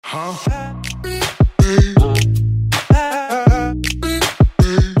And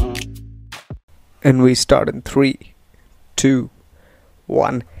we start in 3, 2,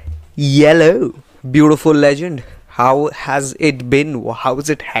 1. Yellow, beautiful legend. How has it been? How is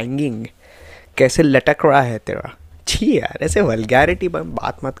it hanging? कैसे लटक रहा है तेरा? छी यार, ऐसे वल्गैरिटी में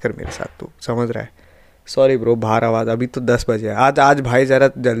बात मत कर मेरे साथ, तू समझ रहा है? सॉरी ब्रो, बाहर आवाज़, अभी तो 10 बजे है। आज भाई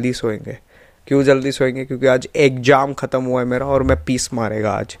ज़रा जल्दी सोएंगे। क्यों जल्दी सोएंगे? क्योंकि आज एग्जाम ख़त्म हुआ है मेरा और मैं पीस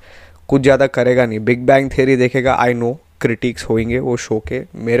मारेगा आज। कुछ ज़्यादा करेगा नहीं, बिग बैंग थ्योरी देखेगा। आई नो क्रिटिक्स होंगे वो शो के,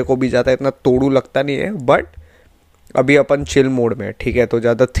 मेरे को भी ज़्यादा इतना तोड़ू लगता नहीं है, बट अभी अपन चिल मोड में, ठीक है? तो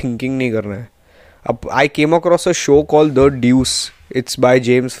ज़्यादा थिंकिंग नहीं करना है। अब आई came across a show called the ड्यूस. It's by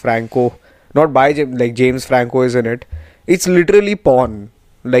James Franco. Not by James Franco is in it. It's literally porn.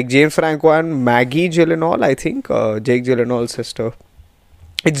 Like James Franco and Maggie Gyllenhaal, I think, Jake Gyllenhaal's sister.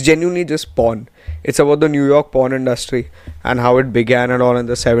 It's genuinely just porn. It's about the New York porn industry and how it began and all in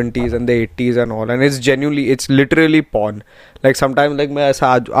the 70s and the 80s and all. And it's literally porn. Like sometimes like मैं ऐसा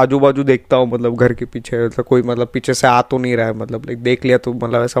आजू बाजू देखता हूँ, मतलब घर के पीछे, मतलब कोई मतलब पीछे से आ तो नहीं रहा है, मतलब like देख लिया तो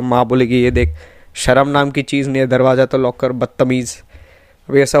मतलब ऐसा माँ बोलेगी ये देख, शर्म नाम की चीज़ नहीं है, दरवाज़ा तो लॉक कर, बदतमीज़।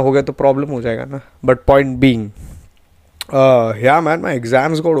 अभी ऐसा हो गया तो प्रॉब्लम हो जाएगा ना. But point being, yeah man, my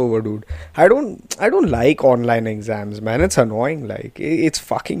exams got over, dude. I don't like online exams, man. It's annoying. Like it's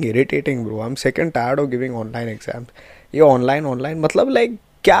fucking irritating, bro. I'm sick and tired of giving online exams. ये online मतलब like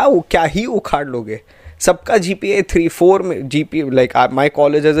क्या ही उखाड़ लोगे? सबका GPA 3-4 में GPA, like my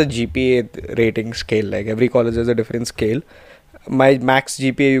college has a GPA rating scale. Like every college has a different scale. My max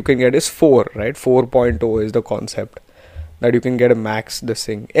GPA you can get is 4, right? 4.0 is the concept. That you can get a max this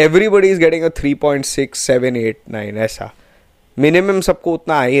thing. Everybody is getting a 3.6, 7, 8, 9 ऐसा. Minimum सबको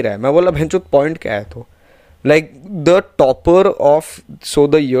उतना आ ही रहा है. मैं बोला भैंचोद point क्या है तो? Like the topper of, so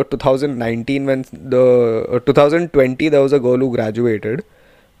the year 2019 when the 2020 there was a girl who graduated.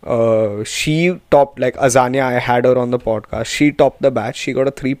 She topped, like Azania, I had her on the podcast. She topped the batch. She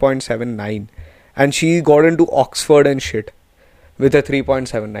got a 3.79 and she got into Oxford and shit with a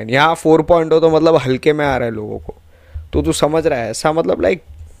 3.79. यहाँ 4.0 तो मतलब हल्के में आ रहा है लोगों को. तो तू समझ रहा है ऐसा, मतलब like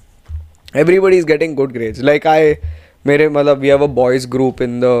everybody is getting good grades. Like मेरे मतलब we have a boys group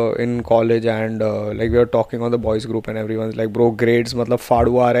in college and like we are talking on the boys group and everyone is like bro grades मतलब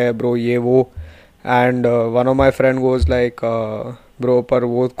फाड़ू आ रहे हैं ब्रो, ये वो. And one of my friend goes like bro पर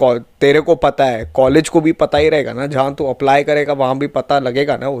वो तेरे को पता है, कॉलेज को भी पता ही रहेगा ना, जहाँ तू अप्लाई करेगा वहाँ भी पता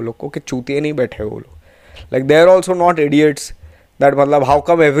लगेगा ना वो लोग को कि चूतिए नहीं बैठे वो लोग. Like they are also not idiots. That matlab, how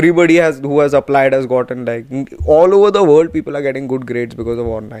come everybody who has applied has gotten, like all over the world people are getting good grades because of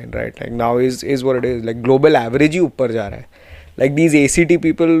online, right? Like now is what it is. Like global average ही ऊपर जा रहा है. Like these ACT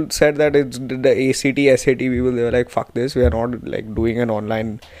people said that it's the ACT SAT people, they were like fuck this, we are not like doing an online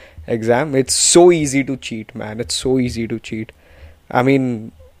exam. It's so easy to cheat, man. It's so easy to cheat. I mean,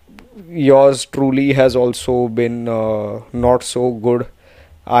 yours truly has also been not so good.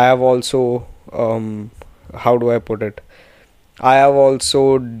 I have also how do I put it? I have also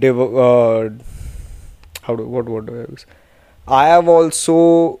I have also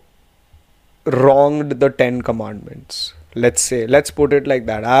wronged the 10 commandments. Let's put it like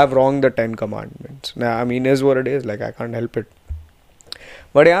that. I have wronged the 10 commandments. Now, I mean, is what it is. Like I can't help it.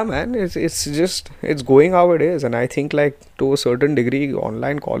 But yeah, man, it's going how it is, and I think like to a certain degree,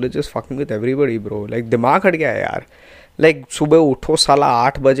 online college is fucking with everybody, bro. Like दिमाग हट गया है यार. Like सुबह उठो साला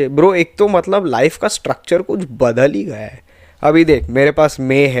 8 बजे, bro. एक तो मतलब लाइफ का स्ट्रक्चर कुछ बदल ही गया है. अभी देख मेरे पास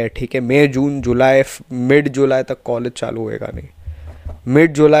मई है, ठीक है, मई जून जुलाई, मिड जुलाई तक कॉलेज चालू होएगा नहीं.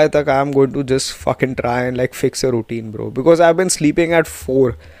 मिड जुलाई तक I am going to just fucking try and like fix a routine, bro, because I have been sleeping at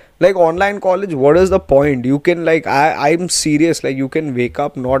 4. Like online college, what is the point? You can like I'm serious, like you can wake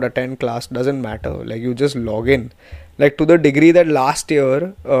up, not attend class, doesn't matter. Like you just log in. Like to the degree that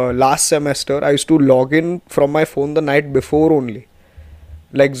last semester I used to log in from my phone the night before only.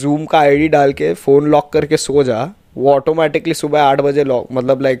 Like Zoom का ID डाल के phone lock करके सो जा, वो automatically सुबह 8 बजे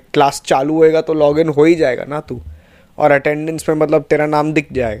मतलब like class चालू होएगा तो लॉग इन हो ही जाएगा ना तू, और अटेंडेंस में मतलब तेरा नाम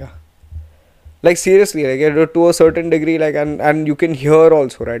दिख जाएगा. Like seriously, like to a certain degree, like and you can hear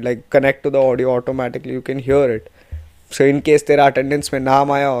also, right? Like connect to the audio automatically, you can hear it. So in case तेरा अटेंडेंस में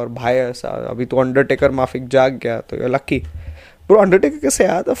नाम आया और भाई ऐसा अभी तो अंडरटेकर माफिक जाग गया तो you're lucky. Bro, अंडरटेकर कैसे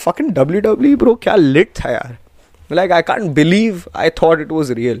आया था? Fucking WWE, bro, क्या lit था यार. Like I can't believe I thought it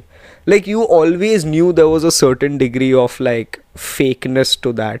was real. Like you always knew there was a certain degree of like fakeness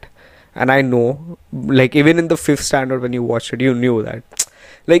to that, and I know, like even in the 5th standard when you watched it, you knew that.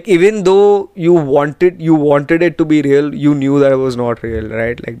 Like even though you wanted it to be real, you knew that it was not real,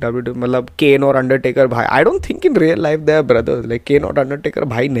 right? Like WWE, मतलब Kane और Undertaker भाई, I don't think in real life they are brothers. Like Kane और Undertaker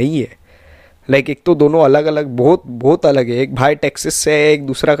भाई नहीं है. Like एक तो दोनों अलग अलग, बहुत बहुत अलग है. एक भाई टेक्सास से है, एक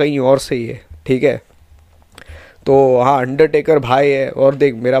दूसरा कहीं और से ही है. ठीक है. तो हाँ, अंडरटेकर भाई है. और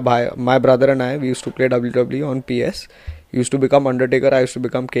देख मेरा भाई, my brother and I, we used to play WWE on PS. Used to become Undertaker, I used to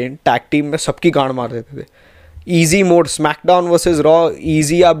become cane. Tag team में सबकी गांड मार देते थे. Easy mode, SmackDown versus raw,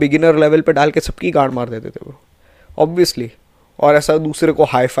 easy या बिगिनर लेवल पे डाल के सबकी गांड मार देते थे वो, ऑब्वियसली. और ऐसा दूसरे को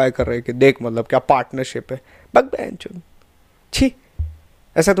हाई फाई कर रहे कि देख मतलब क्या पार्टनरशिप है. बग बहन, छी,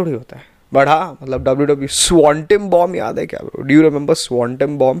 ऐसा थोड़ी होता है. बट हाँ मतलब WWE. स्वॉन्टिम बॉम्ब याद है क्या bro? Do you remember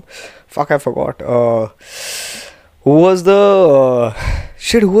स्वॉन्टिम bomb? Fuck, I forgot. Who was the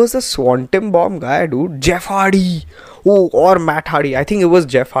shit? Who was the Swanton bomb guy, dude? Jeff Hardy. Oh, और Matt Hardy. I think it was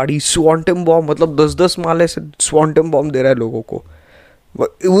Jeff Hardy. Swanton bomb. मतलब 10-10 माले से Swanton bomb दे रहा है लोगों को.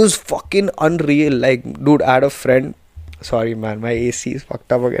 It was fucking unreal. Like, dude, I had a friend. Sorry, man. My AC is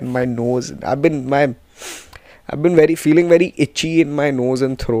fucked up again. My nose. I've been feeling very itchy in my nose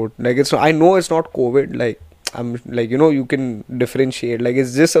and throat. Like I know it's not COVID. Like I'm like, you know, you can differentiate. Like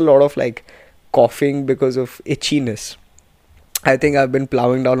it's just a lot of like coughing because of itchiness. I think I've been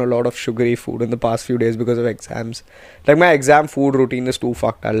plowing down a lot of sugary food in the past few days because of exams. Like my exam food routine is too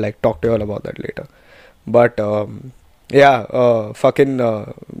fucked. I'll like talk to you all about that later. But fucking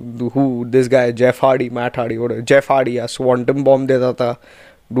who this guy Jeff Hardy, Matt Hardy, whatever. Jeff Hardy, yeah, Swanton bomb देता था.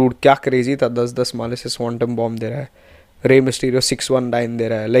 Dude, क्या crazy था. 10-10 माले से Swanton bomb दे रहा है. Rey Mysterio 619 दे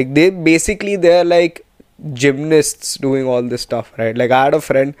रहा है. Like they're like gymnasts doing all this stuff, right? Like I had a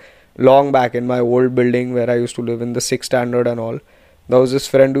friend long back in my old building where I used to live in the 6th standard and all. There was this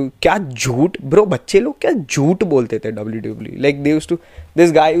friend who, क्या झूठ bro, बच्चे लोग क्या झूठ बोलते थे WWE. Like they used to,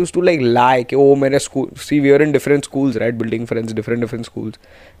 this guy used to like lie कि oh मैंने school, see we are in different schools, right? Building friends, different schools.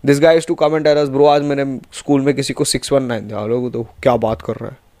 This guy used to come and tell us, bro आज मैंने school में किसी को 619 दिया. लोग तो क्या बात कर रहा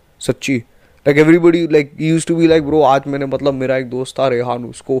है, सच्ची. Like everybody like he used to be like bro आज मैंने मतलब मेरा एक दोस्त था रेहान,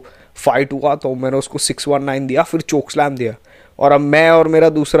 उसको फाइट हुआ तो मैंने उसको 619 दिया, फिर चोक स्लैम दिया. और अब मैं और मेरा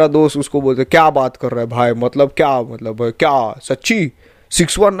दूसरा दोस्त उसको बोलते क्या बात कर रहा है भाई, मतलब क्या सच्ची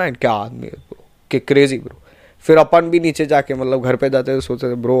 619, क्या आदमी है ब्रो, कि क्रेजी ब्रो. फिर अपन भी नीचे जाके मतलब घर पे जाते थे, सोचते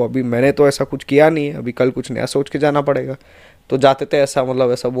थे ब्रो अभी मैंने तो ऐसा कुछ किया नहीं है, अभी कल कुछ नया सोच के जाना पड़ेगा. तो जाते थे ऐसा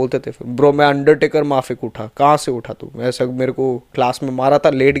मतलब ऐसा बोलते थे. फिर ब्रो मैं अंडरटेकर माफिक उठा. कहाँ से उठा तू? ऐसा मेरे को क्लास में मारा था,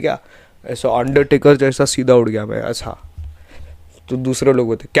 लेट गया ऐसा अंडरटेकर जैसा सीधा उड़ गया मैं ऐसा. तो दूसरे लोग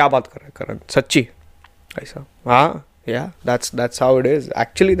बोलते क्या बात कर रहे हैं करण, सच्ची ऐसा. हाँ yeah, that's how it is.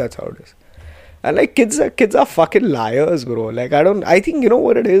 Actually that's how it is. And like kids are fucking liars bro. Like I think you know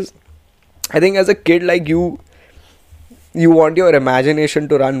what it is. I think as a kid like you want your imagination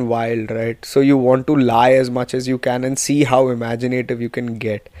to run wild, right? So you want to lie as much as you can and see how imaginative you can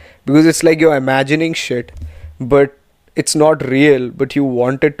get, because it's like you're imagining shit but it's not real, but you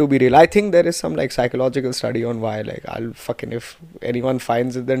want it to be real. I think there is some like psychological study on why. Like I'll fucking, if anyone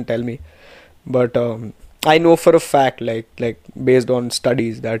finds it then tell me. But I know for a fact, like based on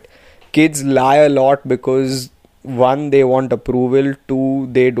studies, that kids lie a lot because one, they want approval, two,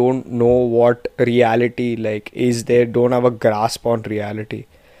 they don't know what reality like is. They don't have a grasp on reality,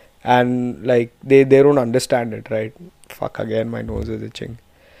 and like they don't understand it, right? Fuck, again my nose is itching.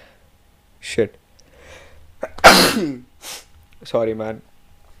 Shit. Sorry man.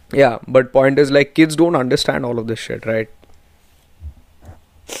 Yeah, but point is like kids don't understand all of this shit, right?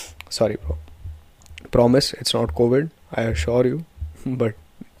 Sorry bro. Promise it's not COVID, I assure you. But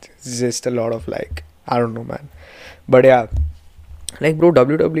it's just a lot of like, I don't know man. But yeah, like bro,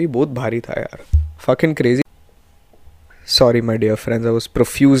 WWE बहुत भारी था यार. Fucking crazy. Sorry my dear friends, I was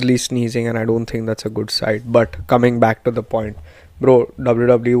profusely sneezing and I don't think that's a good sight. But coming back to the point, bro,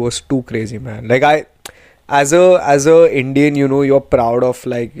 WWE was too crazy man. Like as a Indian, you know, you're proud of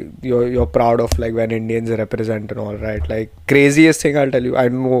like you're proud of like when Indians represent and all, right? Like craziest thing I'll tell you, I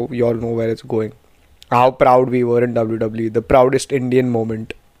know you all know where it's going. How proud we were in WWE, the proudest Indian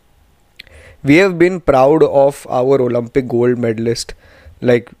moment. We have been proud of our Olympic gold medalist,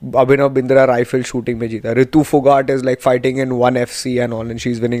 like Abhinav Bindra rifle shooting mein jeeta. Ritu Phogat is like fighting in 1FC and all, and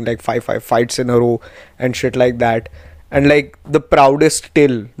she's winning like 5 fights in a row and shit like that. And like the proudest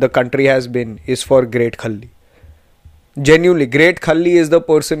till the country has been is for Great Khalli. Genuinely, Great Khalli is the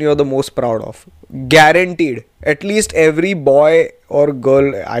person you're the most proud of. Guaranteed. At least every boy or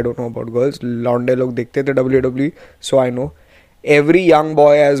girl, I don't know about girls, लौंडे लोग देखते थे WWE, so I know. Every young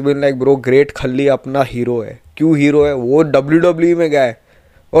boy has been like, bro, Great Khalli अपना hero है. क्यों hero है? वो WWE में गया है.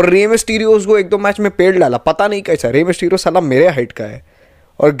 और रे मिस्टीरियो उसको एक दो मैच में पेड़ डाला, पता नहीं कैसा. रे मिस्टीरियो साला मेरे हाइट का है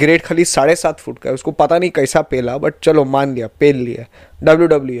और ग्रेट खली 7.5 फुट का है. उसको पता नहीं कैसा पेला, बट चलो मान लिया, पेल लिया.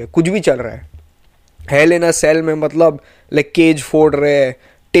 WWE है, कुछ भी चल रहा है. हेल इन अ सेल में मतलब लाइक केज फोड़ रहे हैं,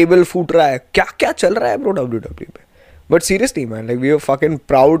 टेबल फूट रहा है, क्या क्या चल रहा है ब्रो WWE पे. But seriously, man, like we were fucking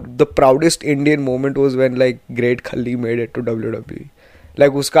proud. The proudest Indian moment was when like Great Khali made it to WWE.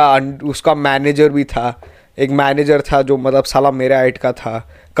 Like उसका मैनेजर भी था. एक मैनेजर था जो मतलब साला मेरे हाइट का था.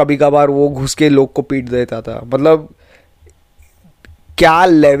 कभी कभार वो घुस के लोग को पीट देता था. मतलब क्या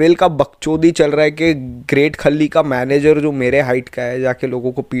लेवल का बकचोदी चल रहा है कि ग्रेट खली का मैनेजर जो मेरे हाइट का है जाके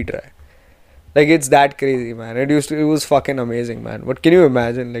लोगों को पीट रहा है. Like it's that crazy, man. It was fucking amazing, man. But can you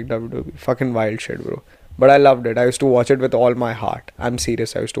imagine, like WWE, fucking wild shit, bro. But I loved it. I used to watch it with all my heart. I'm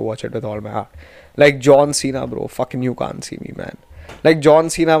serious. I used to watch it with all my heart. Like John Cena, bro. Fucking you can't see me, man. Like John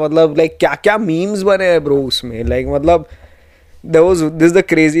Cena, मतलब like क्या memes बने हैं, bro उसमें. Like मतलब this is the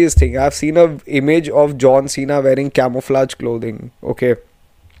craziest thing. I've seen a image of John Cena wearing camouflage clothing. Okay.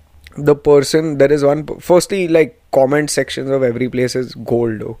 The person, there is one, firstly, like comment sections of every place is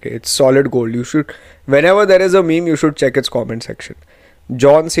gold. Okay, it's solid gold. You should, whenever there is a meme, you should check its comment section.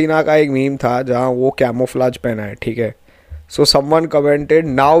 John Cena का एक meme था जहाँ वो camouflage पहना है, ठीक है. So someone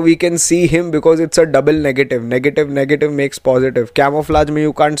commented, now we can see him because it's a double negative. Negative makes positive. Camouflage में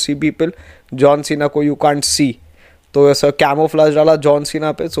you can't see people. John Cena को you can't see. तो ऐसा camouflage डाला John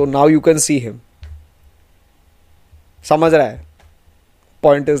Cena पे, so now you can see him. समझ रहा है?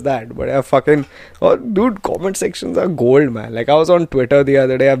 Point is that, but yeah, fucking, oh dude, comment sections are gold, man. Like I was on Twitter the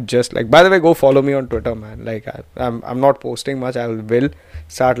other day. I've just like, by the way, go follow me on Twitter, man. Like I'm not posting much. I will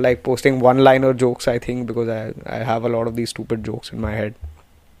start like posting one-liner jokes, I think, because I have a lot of these stupid jokes in my head.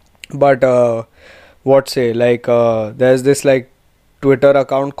 But there's this like Twitter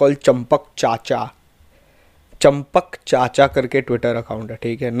account called Champak चाचा करके Twitter account है,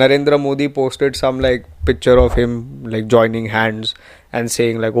 ठीक है. Narendra Modi posted some like picture of him like joining hands and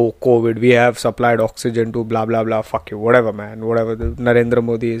saying like, oh COVID, we have supplied oxygen to blah blah blah, fuck you, whatever man, whatever. Narendra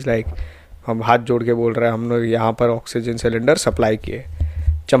Modi is like, हम हाथ जोड़ के बोल रहे हैं हम लोग यहाँ पर ऑक्सीजन सिलेंडर सप्लाई किए.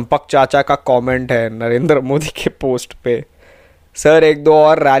 चंपक चाचा का कमेंट है नरेंद्र मोदी के पोस्ट पे, सर एक दो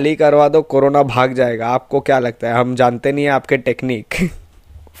और रैली करवा दो, कोरोना भाग जाएगा. आपको क्या लगता है, हम जानते नहीं है आपके technique.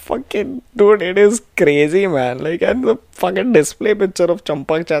 Fucking dude, it is crazy, man. Like, and the fucking display picture of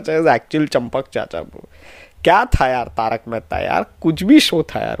Champak Chacha is actual Champak Chacha, bro. क्या था यार तारक मेहता, यार कुछ भी शो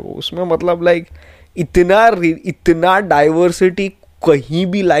था यार वो. उसमें मतलब लाइक इतना डाइवर्सिटी कहीं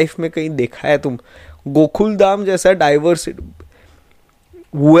भी लाइफ में कहीं देखा है तुम? गोकुल धाम जैसा diversity.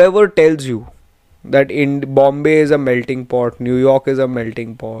 whoever tells you that in Bombay is a melting pot, New York is a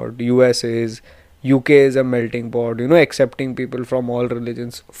melting pot, US is, UK is a melting pot, you know, accepting people from all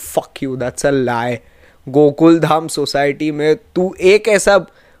religions, fuck you, that's a lie. Gokul Dham society में तू एक ऐसा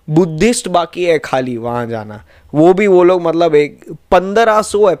Buddhist बाकी है खाली वहां जाना, वो भी वो लोग मतलब एक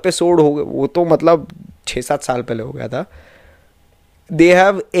 1500 एपिसोड हो गए, वो तो मतलब 6-7 साल पहले हो गया था. They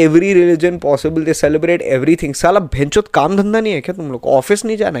have every religion possible, they celebrate everything. साला भेंचोद काम धंधा नहीं है क्या तुम लोग? ऑफिस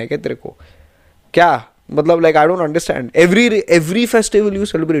नहीं जाना है क्या तेरे को? क्या मतलब like I don't understand. Every festival you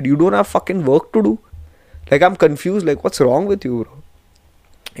celebrate, you don't have fucking work to do. Like I am confuse, like what's wrong with you bro?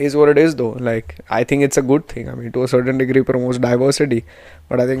 Is what it is though. Like I think it's a good thing. I mean, to a certain degree promotes diversity,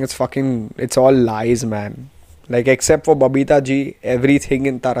 but I think it's all lies, man. Like except for Babita ji, everything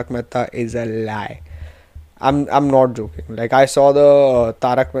in Tarak Mehta is a lie. I'm not joking. Like I saw the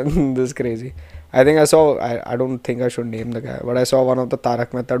Tarak Mehta, this is crazy. I don't think I should name the guy, but I saw one of the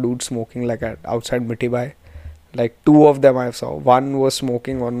Tarak Mehta dudes smoking like outside Mitibai. Like 2 of them I saw. One was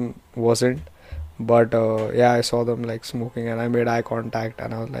smoking, one wasn't. But yeah, I saw them like smoking and I made eye contact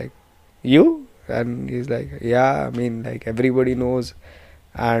and I was like, you? And he's like, yeah, I mean like everybody knows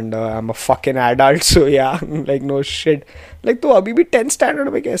and I'm a fucking adult, so yeah, like no shit. Like तो अभी भी 10th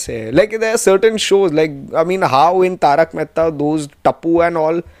standard में कैसे है? Like there are certain shows, like I mean how in Tarak Mehta those Tapu and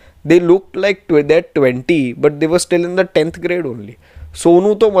all, they looked like they're 20 but they were still in the 10th grade only.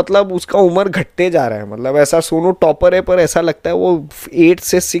 Sonu तो मतलब उसका उम्र घटते जा रहा है, मतलब ऐसा सोनू टॉपर है पर ऐसा लगता है वो 8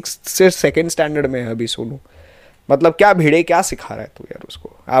 से 6 से 2nd स्टैंडर्ड में है अभी सोनू. मतलब क्या भिड़े क्या सिखा रहा है तू यार उसको?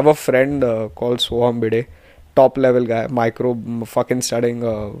 I have a friend called Soham Bhide, top level guy, micro fucking studying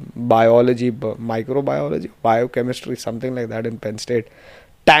biology, microbiology, biochemistry, something like that in Penn State.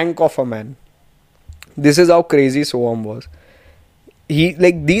 Tank of a man. This is how crazy Soham was. He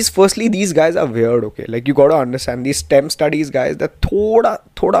like these guys are weird, okay? Like you gotta understand these STEM studies guys, that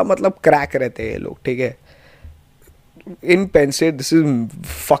थोड़ा मतलब crack रहते हैं ये लोग, ठीक है? In Penn State, this is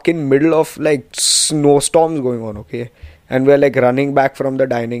fucking middle of like snowstorms going on, okay? And we're like running back from the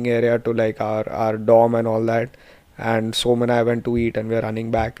dining area to like our dorm and all that. And Som and I went to eat and we're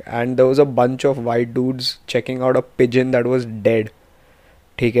running back. And there was a bunch of white dudes checking out a pigeon that was dead,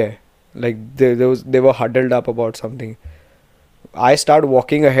 ठीक है? Like they were huddled up about something. I start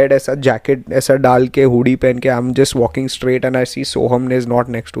walking ahead, ऐसा jacket ऐसा डाल के hoodie पहन के, I'm just walking straight and I see Soham is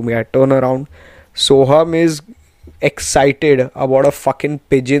not next to me. I turn around, Soham is excited about a fucking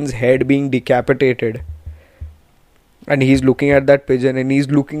pigeon's head being decapitated. And he's looking at that pigeon and he's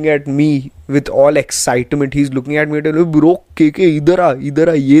looking at me with all excitement. He's looking at me and telling, bro, KK, idhar aa,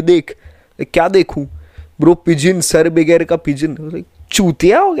 ye dekh. Like, kya dekhu? Bro, pigeon, sar bigger ka pigeon. I was like,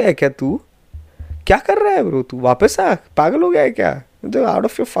 चूतिया हो गया है क्या तू? क्या कर रहा है bro? तू वापस आ, पागल हो गया है क्या? Out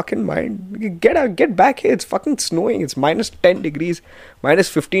of your fucking mind. Get back here. It's fucking snowing. It's minus 10 degrees, minus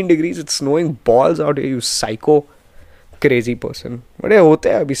 15 degrees. It's snowing balls out here, you psycho, crazy person. बड़े होते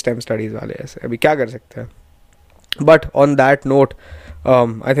हैं अभी STEM studies वाले ऐसे. अभी क्या कर सकते हैं? But on that note,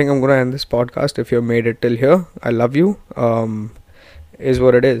 I think I'm going to end this podcast. If you've made it till here, I love you. Is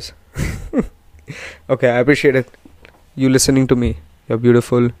what it is. Okay, I appreciate it. You listening to me. You're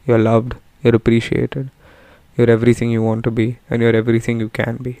beautiful. You're loved. You're appreciated. You're everything you want to be. And you're everything you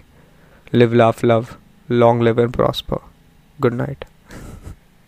can be. Live, laugh, love. Long live and prosper. Good night.